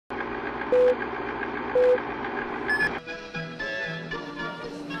Good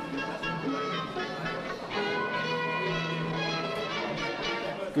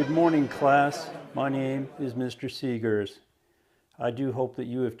morning, class. My name is Mr. Seegers. I do hope that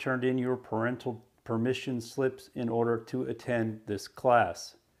you have turned in your parental permission slips in order to attend this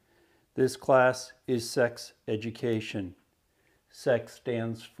class. This class is SECS education. SECS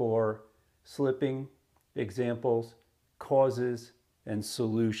stands for Slipping, Examples, Causes, and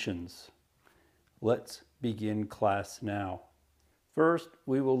Solutions. Let's begin class now. First,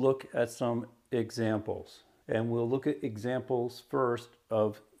 we will look at some examples. And we'll look at examples first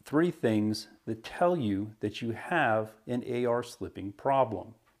of 3 things that tell you that you have an AR slipping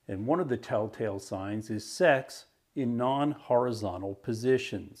problem. And one of the telltale signs is SECS in non-horizontal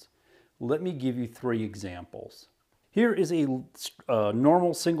positions. Let me give you 3 examples. Here is a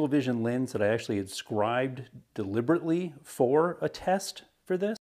normal single vision lens that I actually had scribed deliberately for a test for this.